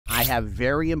I have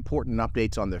very important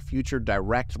updates on the future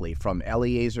directly from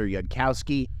Eliezer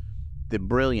Yudkowsky, the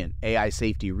brilliant AI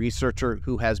safety researcher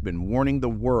who has been warning the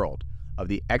world of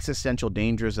the existential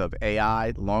dangers of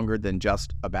AI longer than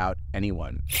just about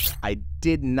anyone. I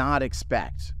did not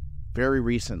expect very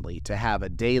recently to have a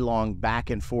day-long back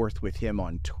and forth with him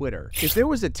on Twitter. If there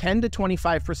was a 10 to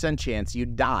 25% chance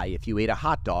you'd die if you ate a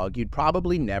hot dog, you'd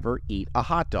probably never eat a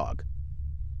hot dog.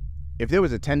 If there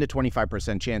was a 10 to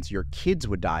 25% chance your kids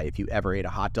would die if you ever ate a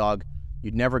hot dog,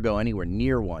 you'd never go anywhere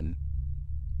near one.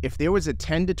 If there was a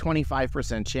 10 to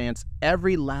 25% chance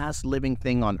every last living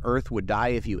thing on Earth would die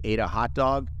if you ate a hot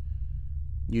dog,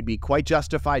 you'd be quite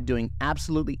justified doing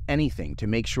absolutely anything to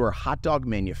make sure hot dog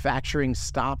manufacturing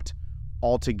stopped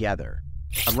altogether.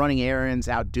 I'm running errands,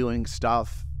 out doing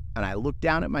stuff, and I look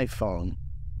down at my phone,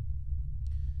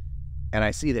 and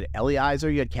I see that Eliezer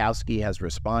Yudkowsky has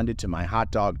responded to my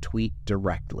hot dog tweet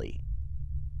directly.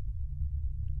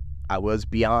 I was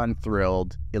beyond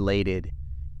thrilled, elated,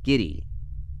 giddy.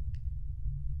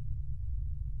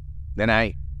 Then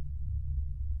I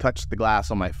touched the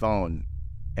glass on my phone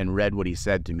and read what he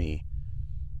said to me,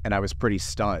 and I was pretty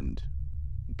stunned,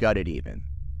 gutted even.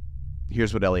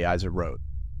 Here's what Eliezer wrote.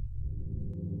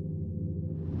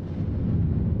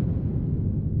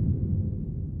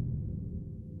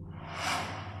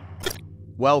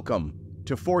 Welcome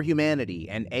to For Humanity,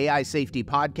 an AI Safety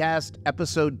Podcast,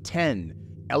 Episode 10,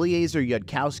 Eliezer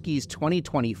Yudkowsky's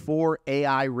 2024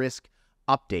 AI Risk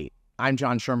Update. I'm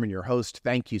John Sherman, your host.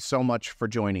 Thank you so much for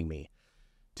joining me.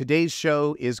 Today's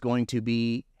show is going to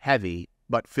be heavy,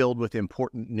 but filled with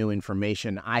important new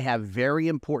information. I have very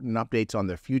important updates on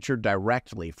the future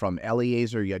directly from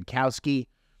Eliezer Yudkowsky,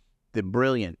 the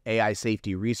brilliant AI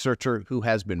safety researcher who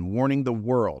has been warning the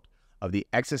world of the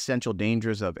existential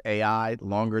dangers of AI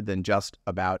longer than just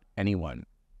about anyone.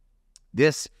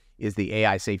 This is the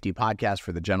AI Safety Podcast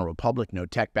for the general public, no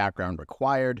tech background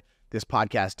required. This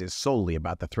podcast is solely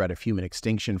about the threat of human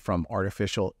extinction from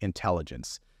artificial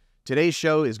intelligence. Today's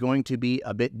show is going to be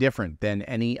a bit different than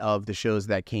any of the shows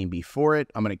that came before it.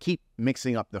 I'm going to keep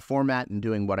mixing up the format and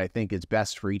doing what I think is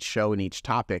best for each show and each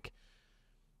topic.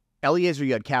 Eliezer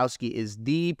Yudkowsky is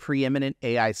the preeminent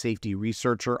AI safety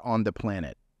researcher on the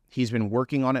planet. He's been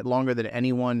working on it longer than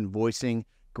anyone, voicing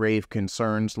grave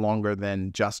concerns longer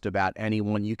than just about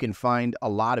anyone. You can find a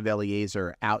lot of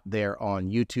Eliezer out there on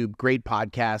YouTube. Great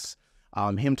podcasts.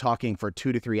 Him talking for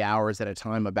 2 to 3 hours at a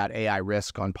time about AI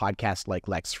risk on podcasts like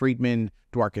Lex Friedman,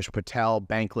 Dwarkesh Patel,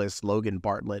 Bankless, Logan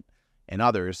Bartlett, and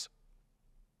others.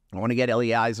 I want to get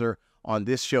Eliezer on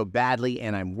this show badly,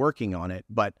 and I'm working on it,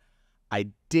 but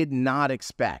I did not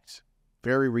expect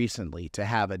very recently to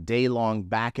have a day-long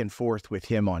back and forth with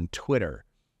him on Twitter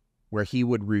where he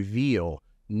would reveal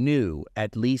new,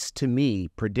 at least to me,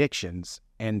 predictions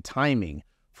and timing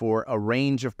for a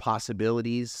range of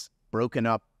possibilities broken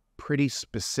up pretty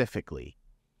specifically.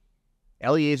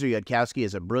 Eliezer Yudkowsky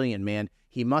is a brilliant man.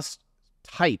 He must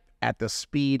type at the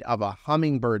speed of a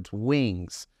hummingbird's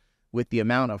wings with the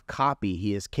amount of copy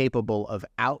he is capable of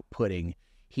outputting.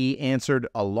 He answered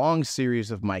a long series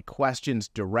of my questions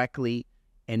directly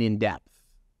and in depth.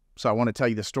 So I want to tell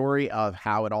you the story of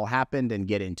how it all happened and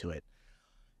get into it.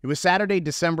 It was Saturday,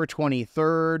 December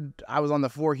 23rd. I was on the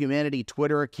For Humanity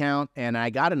Twitter account, and I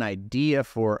got an idea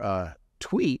for a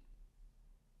tweet.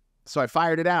 So I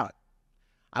fired it out.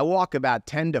 I walk about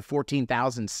 10 to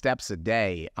 14,000 steps a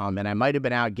day, and I might have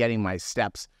been out getting my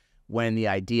steps when the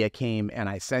idea came, and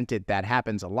I sent it. That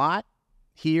happens a lot.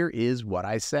 Here is what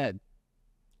I said.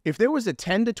 If there was a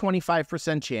 10 to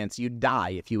 25% chance you'd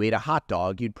die if you ate a hot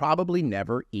dog, you'd probably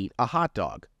never eat a hot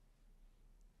dog.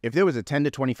 If there was a 10 to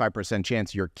 25%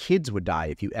 chance your kids would die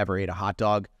if you ever ate a hot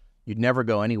dog, you'd never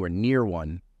go anywhere near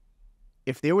one.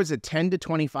 If there was a 10 to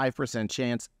 25%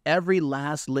 chance every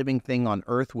last living thing on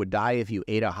Earth would die if you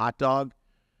ate a hot dog,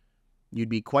 you'd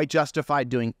be quite justified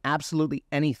doing absolutely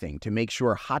anything to make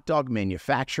sure hot dog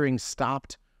manufacturing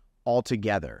stopped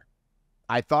altogether.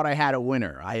 I thought I had a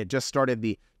winner. I had just started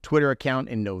the Twitter account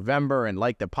in November, and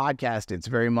like the podcast, it's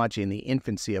very much in the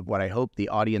infancy of what I hope the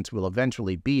audience will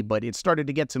eventually be, but it started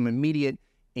to get some immediate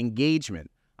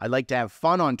engagement. I like to have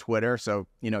fun on Twitter, so,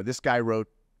 this guy wrote,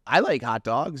 "I like hot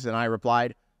dogs," and I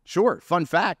replied, "Sure, fun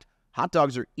fact, hot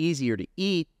dogs are easier to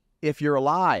eat if you're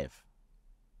alive."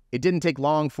 It didn't take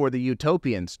long for the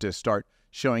utopians to start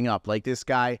showing up, like this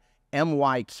guy,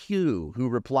 MYQ, who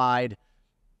replied,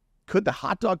 "Could the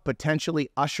hot dog potentially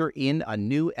usher in a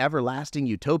new everlasting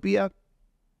utopia?"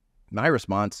 My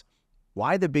response,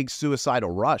 "Why the big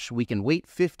suicidal rush? We can wait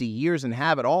 50 years and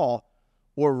have it all,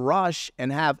 or rush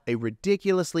and have a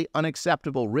ridiculously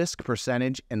unacceptable risk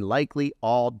percentage and likely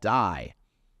all die."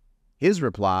 His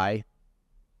reply,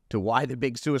 to why the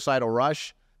big suicidal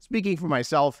rush? Speaking for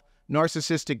myself,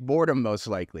 narcissistic boredom most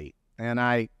likely. And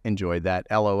I enjoyed that.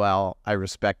 LOL, I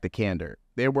respect the candor.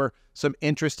 There were some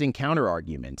interesting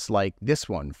counter-arguments, like this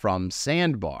one from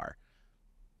Sandbar,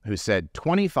 who said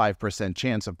 25%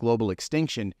 chance of global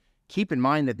extinction. Keep in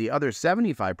mind that the other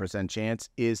 75% chance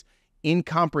is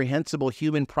incomprehensible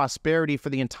human prosperity for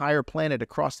the entire planet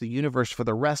across the universe for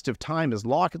the rest of time, as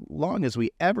long as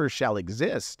we ever shall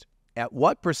exist. At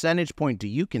what percentage point do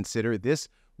you consider this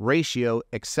ratio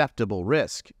acceptable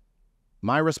risk?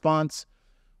 My response: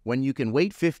 when you can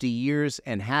wait 50 years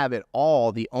and have it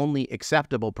all, the only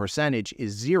acceptable percentage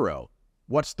is 0.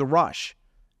 What's the rush?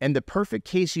 And the perfect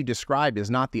case you described is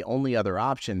not the only other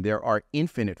option. There are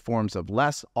infinite forms of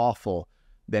less awful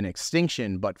than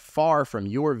extinction, but far from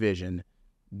your vision,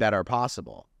 that are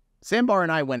possible. Sandbar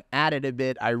and I went at it a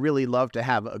bit. I really love to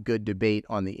have a good debate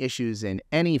on the issues in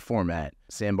any format.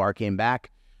 Sandbar came back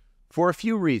for a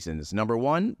few reasons. Number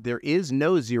one, there is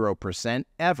no 0%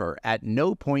 ever. At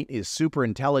no point is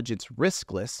superintelligence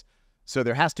riskless, so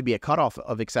there has to be a cutoff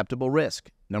of acceptable risk.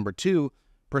 Number two,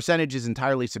 percentage is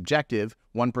entirely subjective.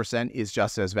 1% is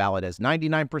just as valid as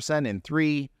 99%. And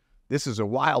three, this is a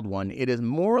wild one, it is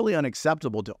morally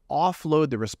unacceptable to offload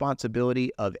the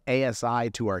responsibility of ASI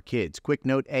to our kids. Quick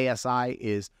note, ASI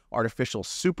is artificial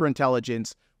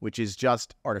superintelligence, which is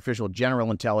just artificial general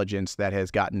intelligence that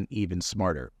has gotten even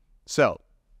smarter. So,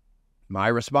 my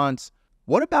response: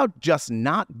 what about just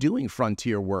not doing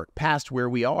frontier work past where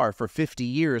we are for 50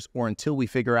 years or until we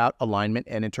figure out alignment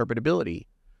and interpretability?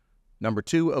 Number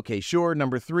two, okay, sure.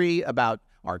 Number three, about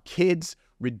our kids: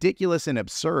 ridiculous and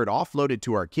absurd, offloaded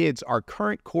to our kids. Our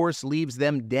current course leaves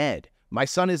them dead. My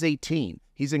son is 18.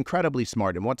 He's incredibly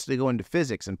smart and wants to go into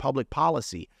physics and public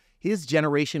policy. His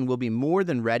generation will be more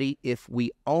than ready if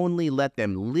we only let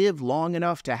them live long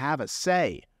enough to have a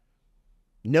say.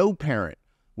 No parent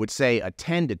would say a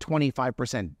 10 to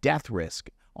 25% death risk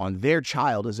on their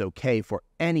child is okay for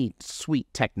any sweet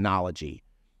technology.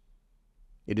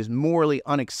 It is morally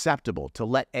unacceptable to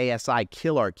let ASI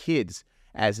kill our kids,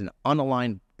 as an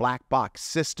unaligned black box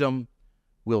system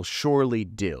will surely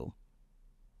do.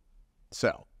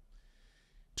 So,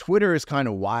 Twitter is kind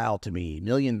of wild to me.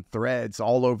 Million threads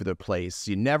all over the place.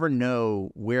 You never know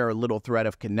where a little thread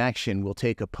of connection will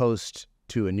take a post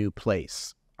to a new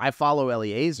place. I follow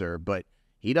Eliezer, but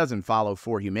he doesn't follow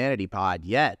For Humanity Pod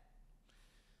yet.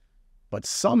 But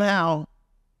somehow,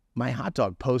 my hot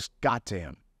dog post got to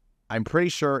him. I'm pretty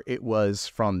sure it was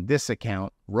from this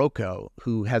account, Rocco,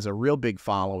 who has a real big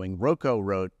following. Rocco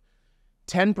wrote,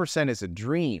 10% is a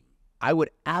dream. I would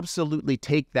absolutely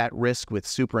take that risk with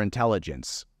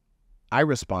superintelligence. I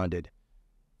responded,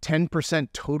 10%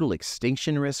 total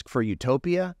extinction risk for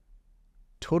utopia?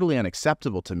 Totally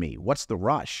unacceptable to me. What's the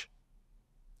rush?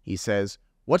 He says,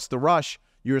 what's the rush?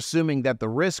 You're assuming that the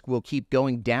risk will keep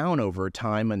going down over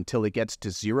time until it gets to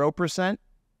 0%?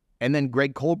 And then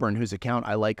Greg Colburn, whose account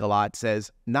I like a lot,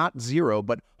 says, not 0,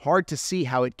 but hard to see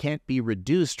how it can't be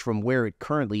reduced from where it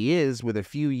currently is with a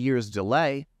few years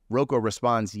delay. Rocco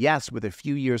responds, yes, with a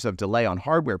few years of delay on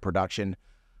hardware production,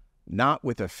 not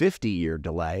with a 50-year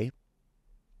delay.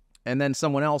 And then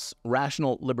someone else,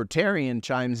 Rational Libertarian,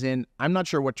 chimes in, I'm not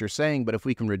sure what you're saying, but if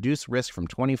we can reduce risk from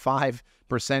 25%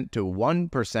 to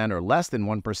 1% or less than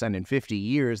 1% in 50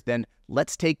 years, then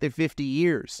let's take the 50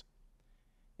 years.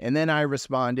 And then I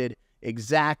responded,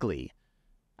 exactly.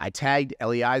 I tagged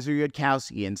Eliezer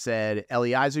Yudkowsky and said,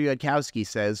 Eliezer Yudkowsky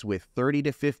says, with 30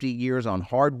 to 50 years on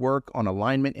hard work, on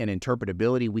alignment and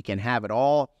interpretability, we can have it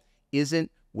all.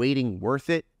 Isn't waiting worth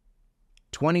it?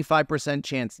 25%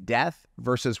 chance death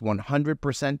versus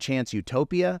 100% chance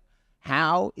utopia?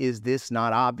 How is this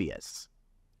not obvious?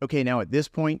 Okay, now at this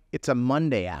point, it's a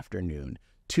Monday afternoon,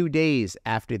 2 days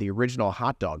after the original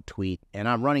hot dog tweet, and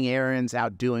I'm running errands,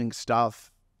 out doing stuff,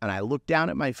 and I look down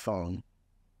at my phone,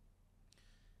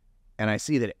 and I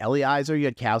see that Eliezer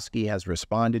Yudkowsky has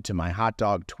responded to my hot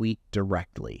dog tweet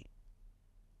directly.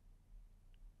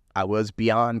 I was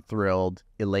beyond thrilled,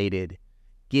 elated,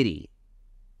 giddy.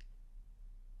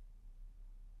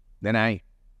 Then I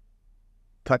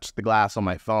touched the glass on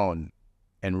my phone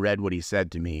and read what he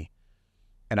said to me,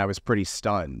 and I was pretty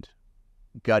stunned,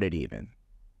 gutted even.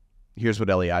 Here's what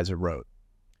Eliezer wrote.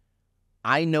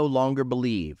 I no longer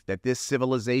believe that this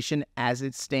civilization as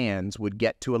it stands would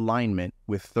get to alignment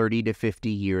with 30 to 50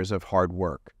 years of hard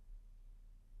work.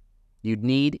 You'd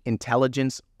need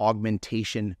intelligence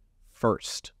augmentation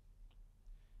first.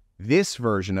 This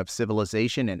version of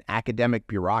civilization and academic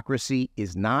bureaucracy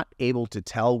is not able to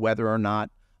tell whether or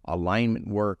not alignment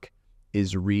work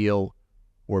is real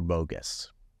or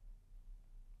bogus.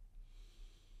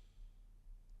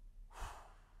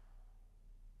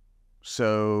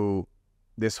 So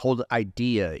this whole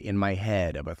idea in my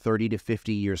head of a 30 to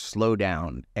 50 year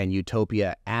slowdown and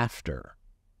utopia after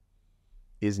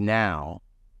is now,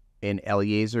 in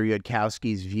Eliezer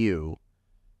Yudkowsky's view,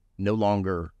 no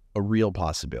longer a real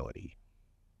possibility.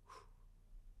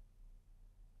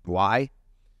 Why?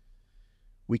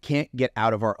 We can't get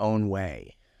out of our own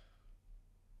way.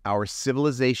 Our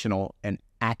civilizational and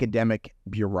academic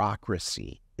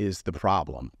bureaucracy is the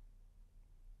problem.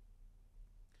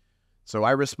 So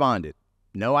I responded,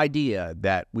 no idea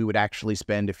that we would actually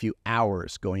spend a few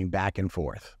hours going back and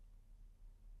forth.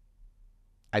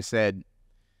 I said,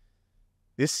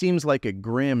 this seems like a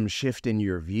grim shift in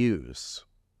your views.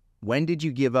 When did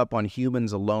you give up on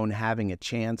humans alone having a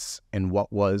chance, and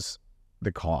what was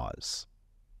the cause?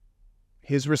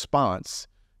 His response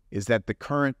is that the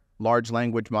current large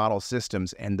language model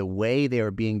systems and the way they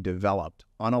are being developed,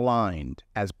 unaligned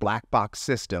as black box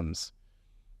systems,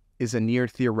 is a near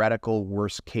theoretical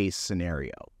worst case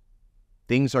scenario.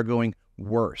 Things are going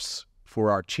worse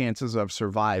for our chances of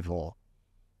survival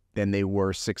than they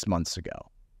were 6 months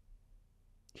ago.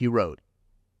 He wrote,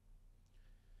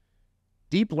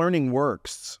 deep learning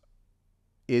works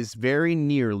is very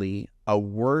nearly a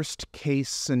worst case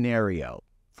scenario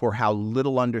for how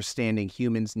little understanding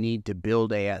humans need to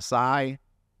build ASI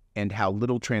and how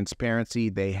little transparency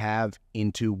they have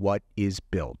into what is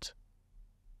built.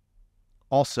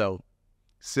 Also,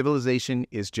 civilization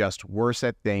is just worse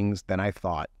at things than I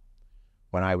thought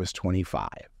when I was 25.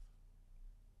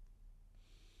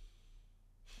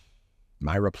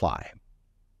 My reply,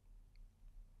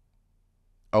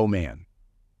 oh man,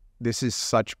 this is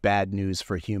such bad news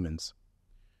for humans.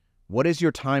 What is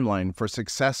your timeline for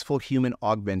successful human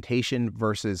augmentation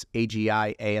versus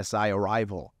AGI ASI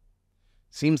arrival?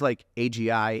 Seems like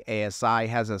AGI ASI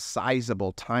has a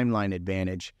sizable timeline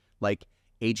advantage, like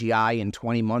AGI in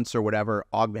 20 months or whatever,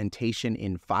 augmentation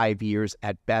in 5 years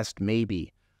at best,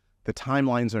 maybe. The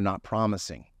timelines are not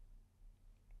promising.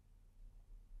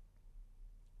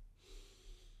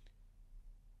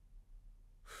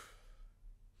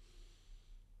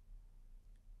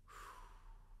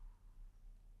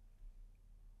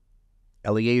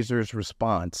 Eliezer's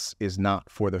response is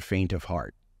not for the faint of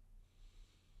heart.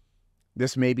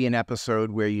 This may be an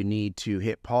episode where you need to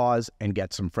hit pause and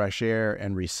get some fresh air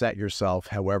and reset yourself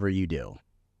however you do.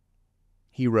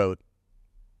 He wrote,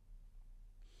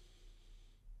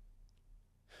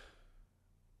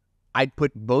 I'd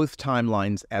put both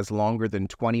timelines as longer than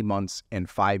 20 months and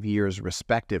 5 years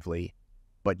respectively,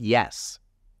 but yes,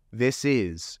 this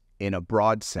is, in a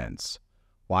broad sense,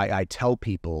 why I tell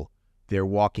people they're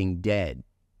walking dead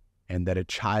and that a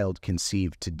child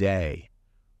conceived today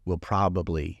will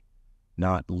probably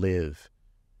not live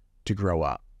to grow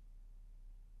up.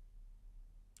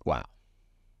 Wow.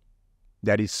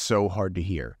 That is so hard to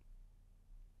hear.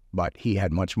 But he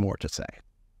had much more to say.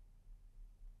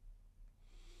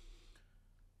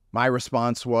 My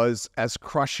response was, as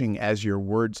crushing as your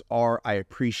words are, I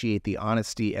appreciate the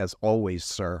honesty as always,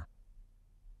 sir.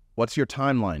 What's your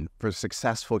timeline for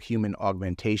successful human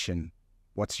augmentation?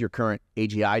 What's your current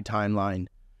AGI timeline?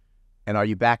 And are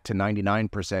you back to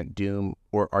 99% doom,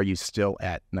 or are you still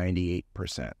at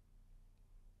 98%?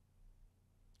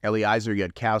 Eliezer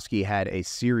Yudkowsky had a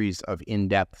series of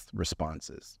in-depth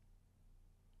responses.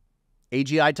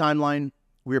 AGI timeline,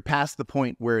 we're past the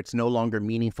point where it's no longer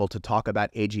meaningful to talk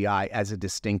about AGI as a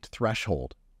distinct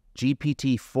threshold.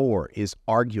 GPT-4 is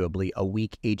arguably a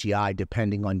weak AGI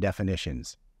depending on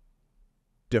definitions.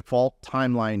 Default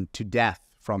timeline to death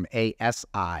from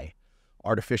ASI,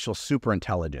 artificial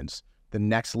superintelligence, the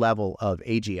next level of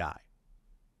AGI.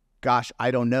 Gosh,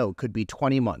 I don't know, could be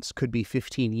 20 months, could be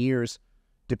 15 years,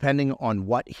 depending on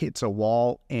what hits a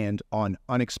wall and on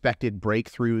unexpected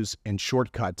breakthroughs and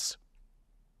shortcuts.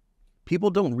 People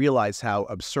don't realize how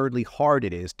absurdly hard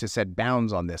it is to set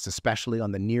bounds on this, especially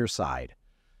on the near side.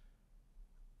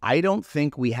 I don't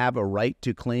think we have a right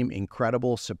to claim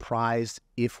incredible surprise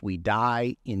if we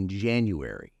die in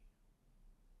January.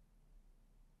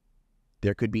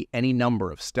 There could be any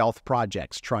number of stealth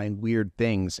projects trying weird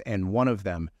things, and one of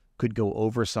them could go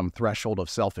over some threshold of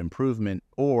self-improvement,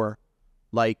 or,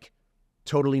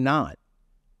 totally not.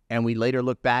 And we later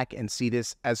look back and see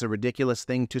this as a ridiculous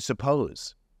thing to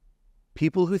suppose.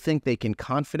 People who think they can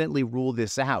confidently rule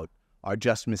this out are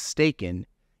just mistaken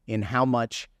in how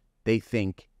much they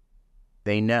think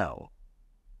they know.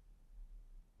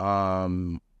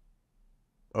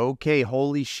 Okay,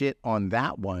 holy shit on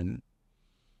that one.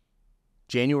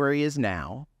 January is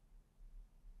now.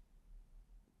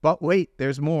 But wait,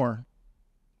 there's more.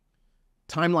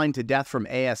 Timeline to death from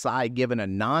ASI given a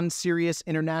non-serious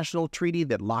international treaty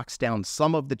that locks down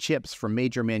some of the chips from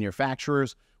major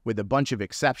manufacturers with a bunch of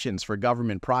exceptions for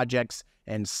government projects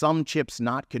and some chips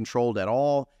not controlled at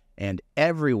all, and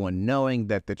everyone knowing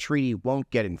that the treaty won't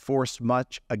get enforced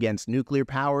much against nuclear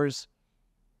powers.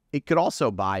 It could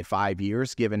also buy 5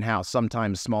 years, given how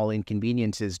sometimes small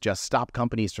inconveniences just stop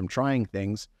companies from trying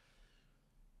things.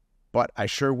 But I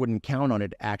sure wouldn't count on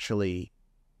it actually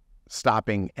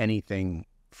stopping anything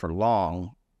for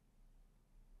long.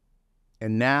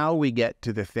 And now we get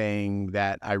to the thing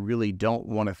that I really don't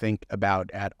want to think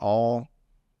about at all,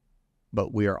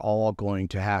 but we are all going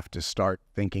to have to start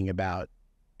thinking about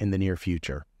in the near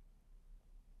future.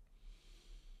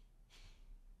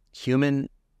 Human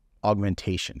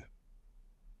augmentation.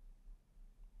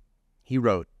 He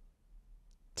wrote,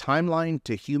 timeline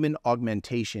to human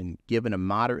augmentation given a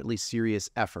moderately serious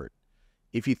effort.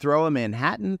 If you throw a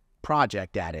Manhattan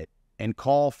project at it and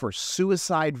call for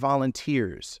suicide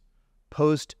volunteers,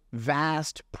 post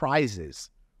vast prizes,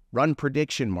 run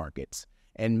prediction markets,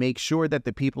 and make sure that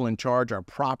the people in charge are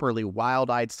properly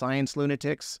wild-eyed science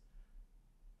lunatics,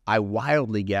 I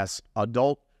wildly guess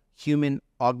adult human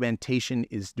augmentation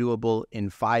is doable in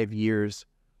 5 years.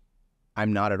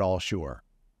 I'm not at all sure.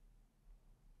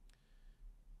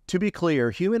 To be clear,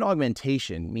 human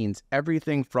augmentation means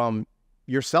everything from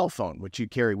your cell phone, which you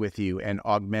carry with you and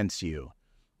augments you,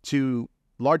 to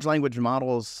large language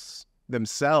models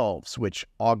themselves, which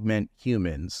augment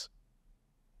humans,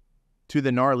 to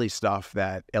the gnarly stuff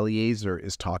that Eliezer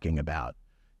is talking about,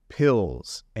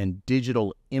 pills and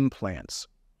digital implants,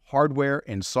 hardware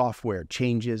and software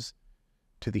changes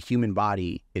to the human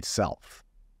body itself.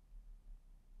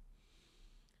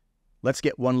 Let's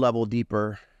get one level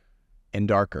deeper and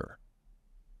darker.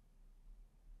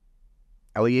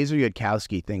 Eliezer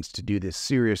Yudkowsky thinks to do this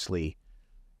seriously,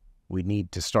 we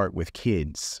need to start with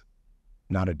kids,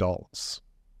 not adults.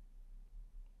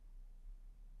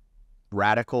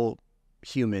 Radical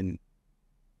human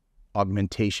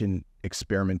augmentation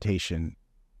experimentation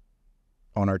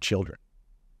on our children.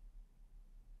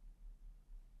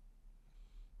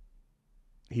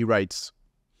 He writes,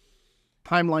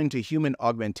 timeline to human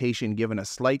augmentation given a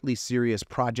slightly serious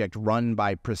project run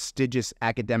by prestigious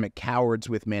academic cowards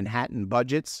with Manhattan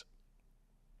budgets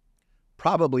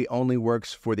probably only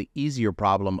works for the easier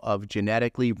problem of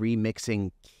genetically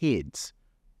remixing kids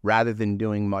rather than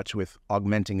doing much with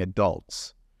augmenting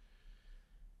adults,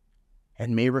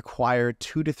 and may require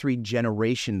 2 to 3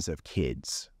 generations of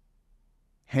kids,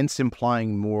 hence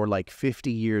implying more like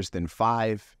 50 years than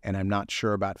 5, and I'm not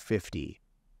sure about 50.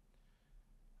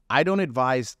 I don't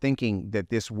advise thinking that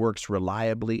this works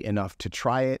reliably enough to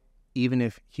try it, even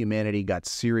if humanity got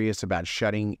serious about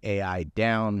shutting AI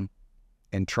down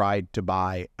and tried to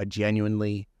buy a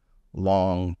genuinely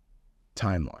long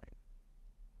timeline.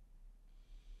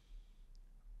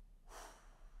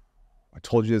 I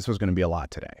told you this was going to be a lot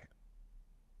today.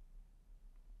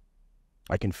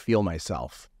 I can feel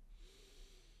myself.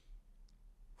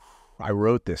 I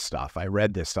wrote this stuff, I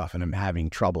read this stuff, and I'm having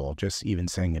trouble just even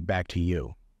saying it back to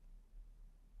you.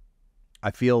 I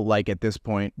feel like at this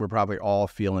point, we're probably all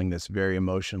feeling this very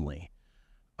emotionally.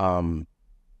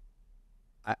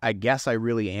 I guess I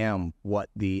really am what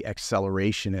the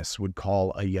accelerationists would call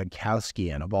a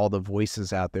Yudkowskian. Of all the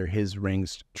voices out there, his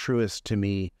rings truest to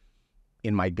me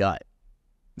in my gut.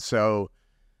 So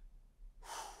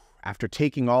after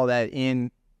taking all that in,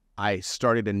 I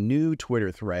started a new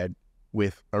Twitter thread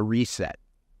with a reset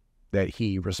that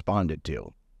he responded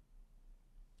to.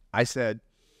 I said,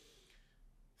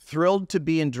 thrilled to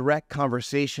be in direct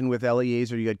conversation with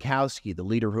Eliezer Yudkowsky, the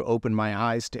leader who opened my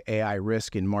eyes to AI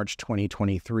risk in March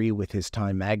 2023 with his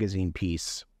Time magazine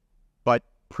piece, but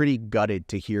pretty gutted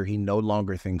to hear he no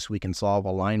longer thinks we can solve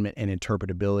alignment and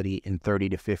interpretability in 30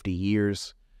 to 50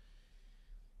 years.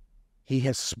 He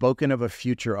has spoken of a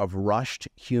future of rushed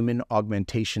human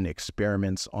augmentation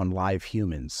experiments on live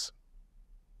humans,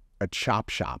 a chop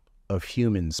shop of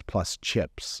humans plus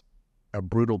chips, a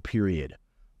brutal period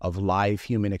of live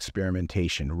human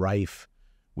experimentation rife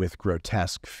with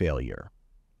grotesque failure.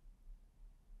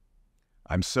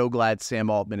 I'm so glad Sam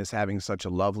Altman is having such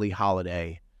a lovely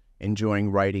holiday,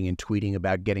 enjoying writing and tweeting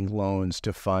about getting loans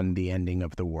to fund the ending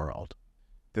of the world.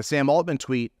 The Sam Altman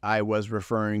tweet I was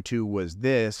referring to was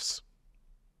this.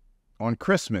 On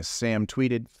Christmas, Sam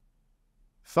tweeted,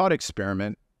 "Thought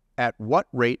experiment. At what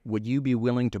rate would you be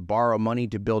willing to borrow money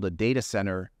to build a data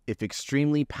center if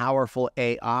extremely powerful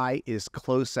AI is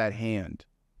close at hand?"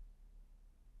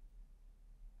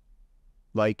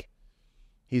 Like,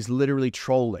 he's literally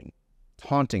trolling,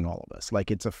 taunting all of us like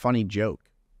it's a funny joke.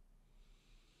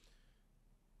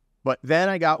 But then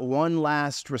I got one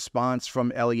last response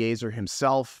from Eliezer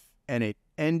himself, and it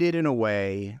ended in a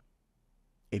way,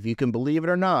 if you can believe it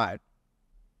or not,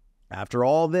 after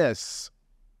all this,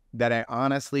 that I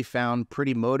honestly found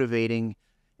pretty motivating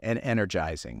and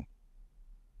energizing.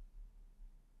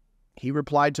 He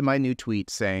replied to my new tweet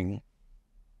saying,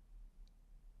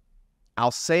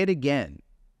 "I'll say it again.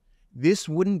 This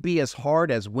wouldn't be as hard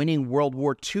as winning World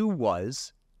War II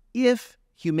was if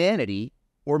humanity,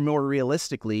 or more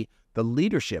realistically, the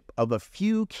leadership of a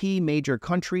few key major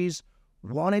countries,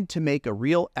 wanted to make a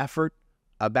real effort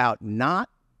about not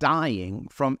dying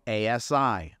from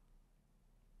ASI."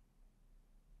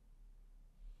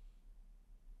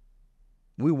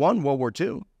 We won World War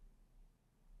II.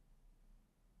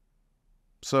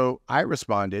 So I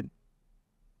responded,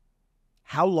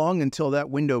 how long until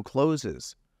that window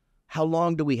closes? How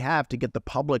long do we have to get the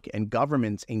public and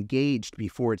governments engaged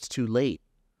before it's too late?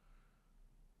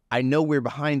 I know we're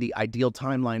behind the ideal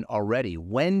timeline already.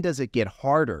 When does it get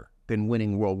harder than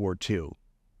winning World War II?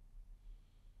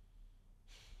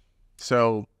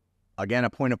 So, again, a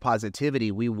point of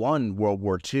positivity. We won World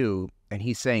War II, and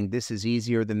he's saying this is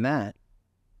easier than that.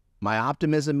 My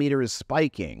optimism meter is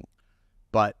spiking,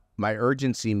 but my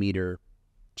urgency meter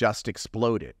just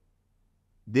exploded.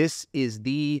 This is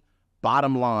the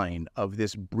bottom line of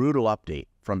this brutal update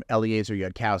from Eliezer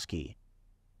Yudkowsky.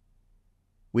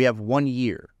 We have 1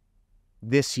 year,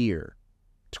 this year,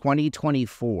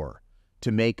 2024,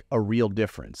 to make a real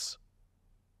difference.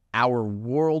 Our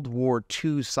World War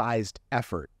II-sized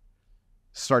effort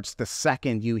starts the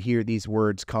second you hear these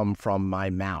words come from my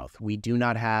mouth. We do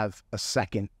not have a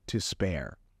second to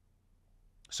spare.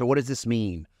 So what does this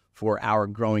mean for our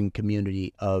growing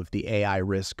community of the AI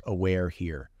risk aware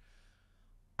here?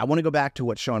 I want to go back to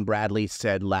what Sean Bradley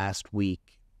said last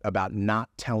week about not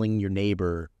telling your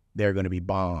neighbor they're going to be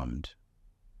bombed.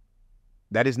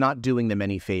 That is not doing them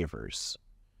any favors.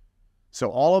 So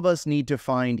all of us need to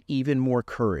find even more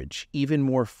courage, even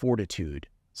more fortitude.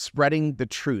 Spreading the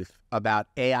truth about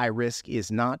AI risk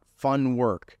is not fun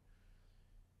work,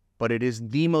 but it is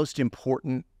the most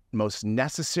important, most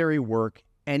necessary work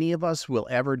any of us will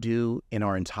ever do in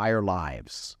our entire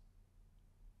lives.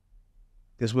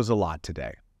 This was a lot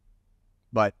today,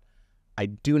 but I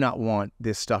do not want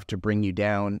this stuff to bring you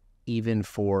down even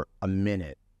for a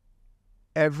minute.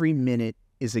 Every minute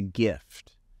is a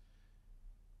gift.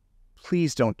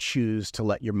 Please don't choose to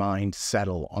let your mind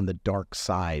settle on the dark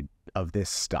side of this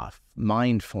stuff.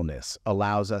 Mindfulness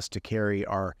allows us to carry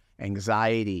our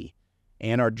anxiety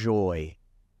and our joy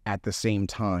at the same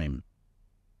time.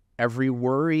 Every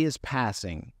worry is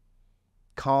passing.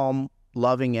 Calm,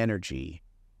 loving energy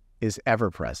is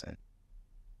ever present.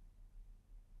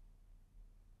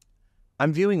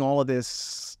 I'm viewing all of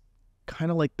this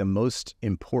kind of like the most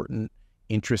important,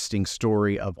 interesting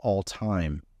story of all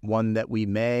time, one that we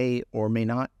may or may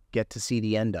not get to see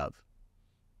the end of.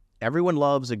 Everyone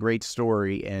loves a great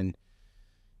story, and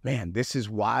man, this is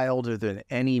wilder than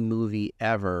any movie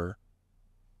ever.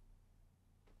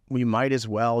 We might as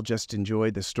well just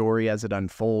enjoy the story as it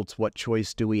unfolds. What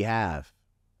choice do we have?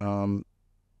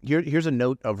 Here's a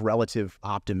note of relative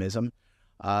optimism.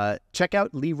 Check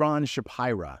out Liron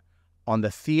Shapira on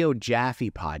the Theo Jaffe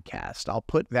podcast. I'll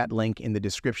put that link in the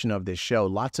description of this show.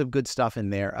 Lots of good stuff in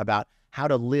there about how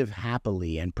to live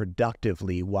happily and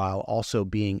productively while also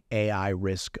being AI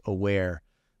risk aware.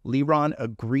 Liron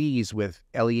agrees with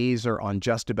Eliezer on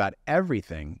just about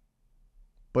everything,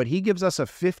 but he gives us a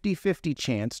 50-50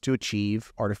 chance to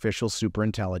achieve artificial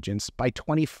superintelligence by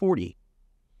 2040.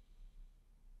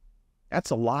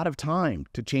 That's a lot of time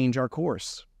to change our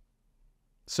course.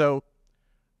 So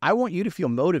I want you to feel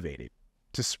motivated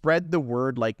to spread the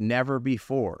word like never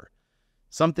before.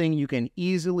 Something you can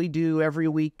easily do every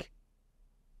week.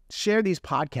 Share these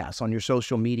podcasts on your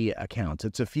social media accounts.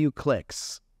 It's a few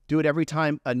clicks. Do it every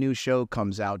time a new show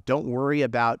comes out. Don't worry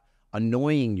about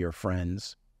annoying your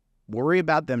friends. Worry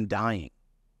about them dying.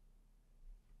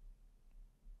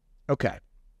 Okay.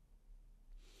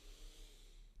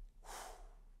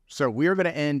 So we're going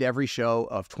to end every show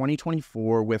of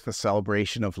 2024 with a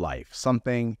celebration of life,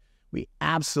 something we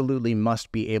absolutely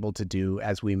must be able to do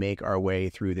as we make our way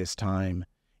through this time,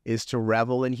 is to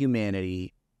revel in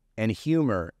humanity, and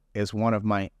humor is one of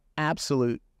my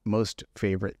absolute most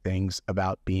favorite things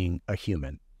about being a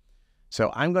human. So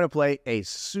I'm going to play a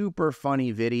super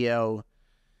funny video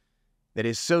that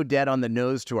is so dead on the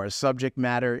nose to our subject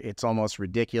matter, it's almost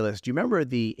ridiculous. Do you remember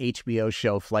the HBO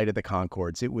show Flight of the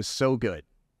Conchords? It was so good.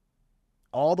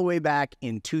 All the way back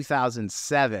in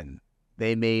 2007,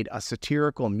 they made a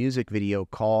satirical music video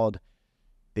called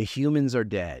The Humans Are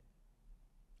Dead.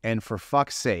 And for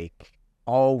fuck's sake,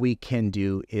 all we can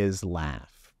do is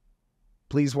laugh.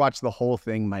 Please watch the whole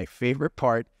thing. My favorite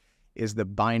part is the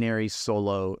binary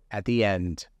solo at the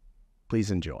end. Please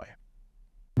enjoy.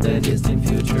 The distant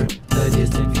future, the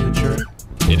distant future.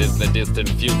 It is the distant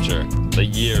future, the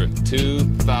year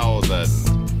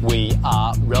 2000. We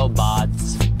are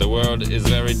robots. The world is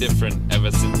very different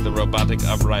ever since the robotic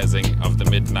uprising of the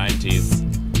mid-90s.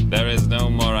 There is no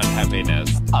more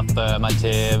unhappiness.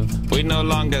 Affirmative. We no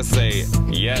longer say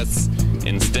yes.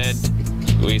 Instead,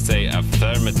 we say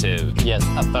affirmative. Yes,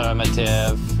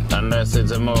 affirmative. Unless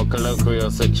it's a more colloquial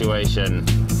situation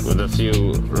with a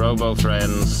few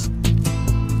robo-friends.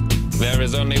 There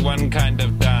is only one kind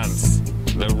of dance,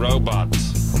 the robot.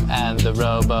 And the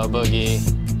robo-boogie.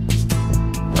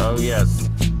 Oh yes,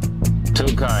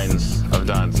 two kinds of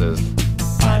dances.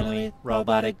 Finally,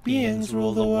 robotic beings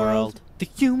rule the world. The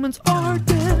humans are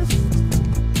dead.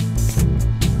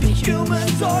 The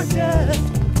humans are dead.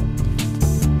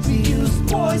 We use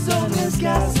poisonous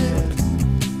gases,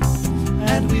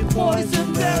 and we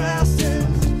poison their asses.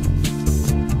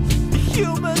 The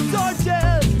humans are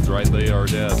dead. That's right, they are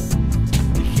dead.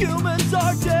 The humans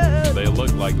are dead. They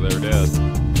look like they're dead.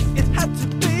 It had to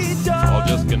be done. I'll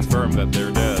just confirm that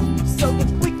they're dead. So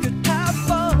that we could have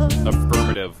fun.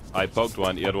 Affirmative. I poked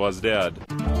one, it was dead.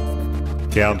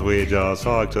 Can't we just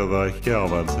talk to the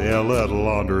humans? A little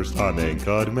understanding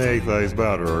could make things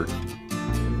better.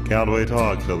 Can't we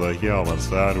talk to the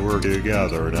humans and we're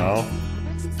together now?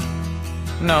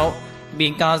 No,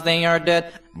 because they are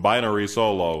dead. Binary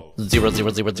solo.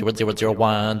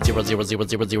 0000001 0000001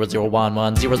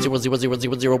 0000001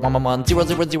 0000001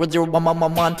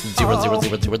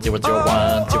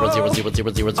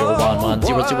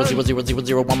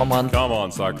 0000001 Come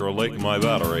on, Sacro, lick my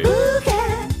battery.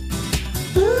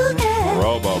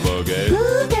 Robo Boogie.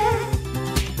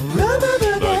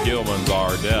 The humans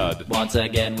are dead. Once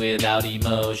again without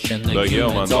emotion, The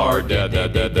humans are dead,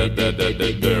 dead, dead, dead, dead, dead,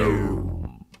 dead, dead.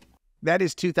 That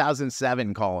is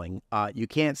 2007 calling. You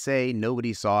can't say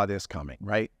nobody saw this coming,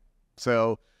 right?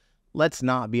 So let's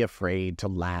not be afraid to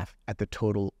laugh at the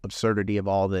total absurdity of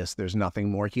all this. There's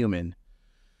nothing more human.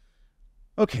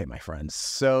 Okay, my friends.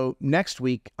 So next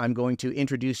week, I'm going to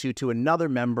introduce you to another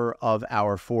member of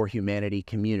our For Humanity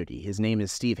community. His name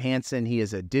is Steve Hansen. He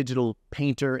is a digital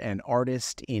painter and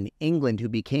artist in England who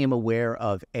became aware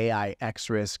of AI X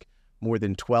risk more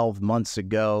than 12 months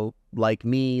ago. Like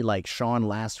me, like Sean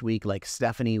last week, like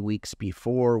Stephanie weeks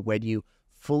before, when you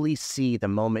fully see the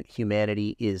moment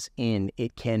humanity is in,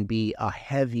 it can be a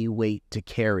heavy weight to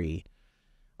carry.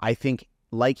 I think,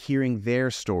 like hearing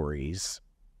their stories,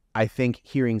 I think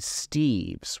hearing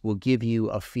Steve's will give you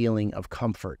a feeling of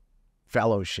comfort,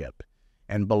 fellowship,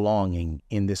 and belonging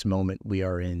in this moment we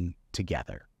are in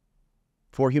together.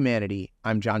 For Humanity,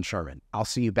 I'm John Sherman. I'll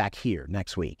see you back here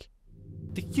next week.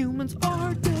 The humans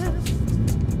are dead.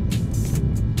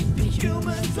 The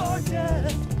humans are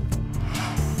dead.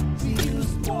 We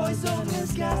use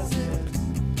poisonous gases,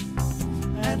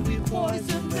 and we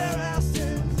poison their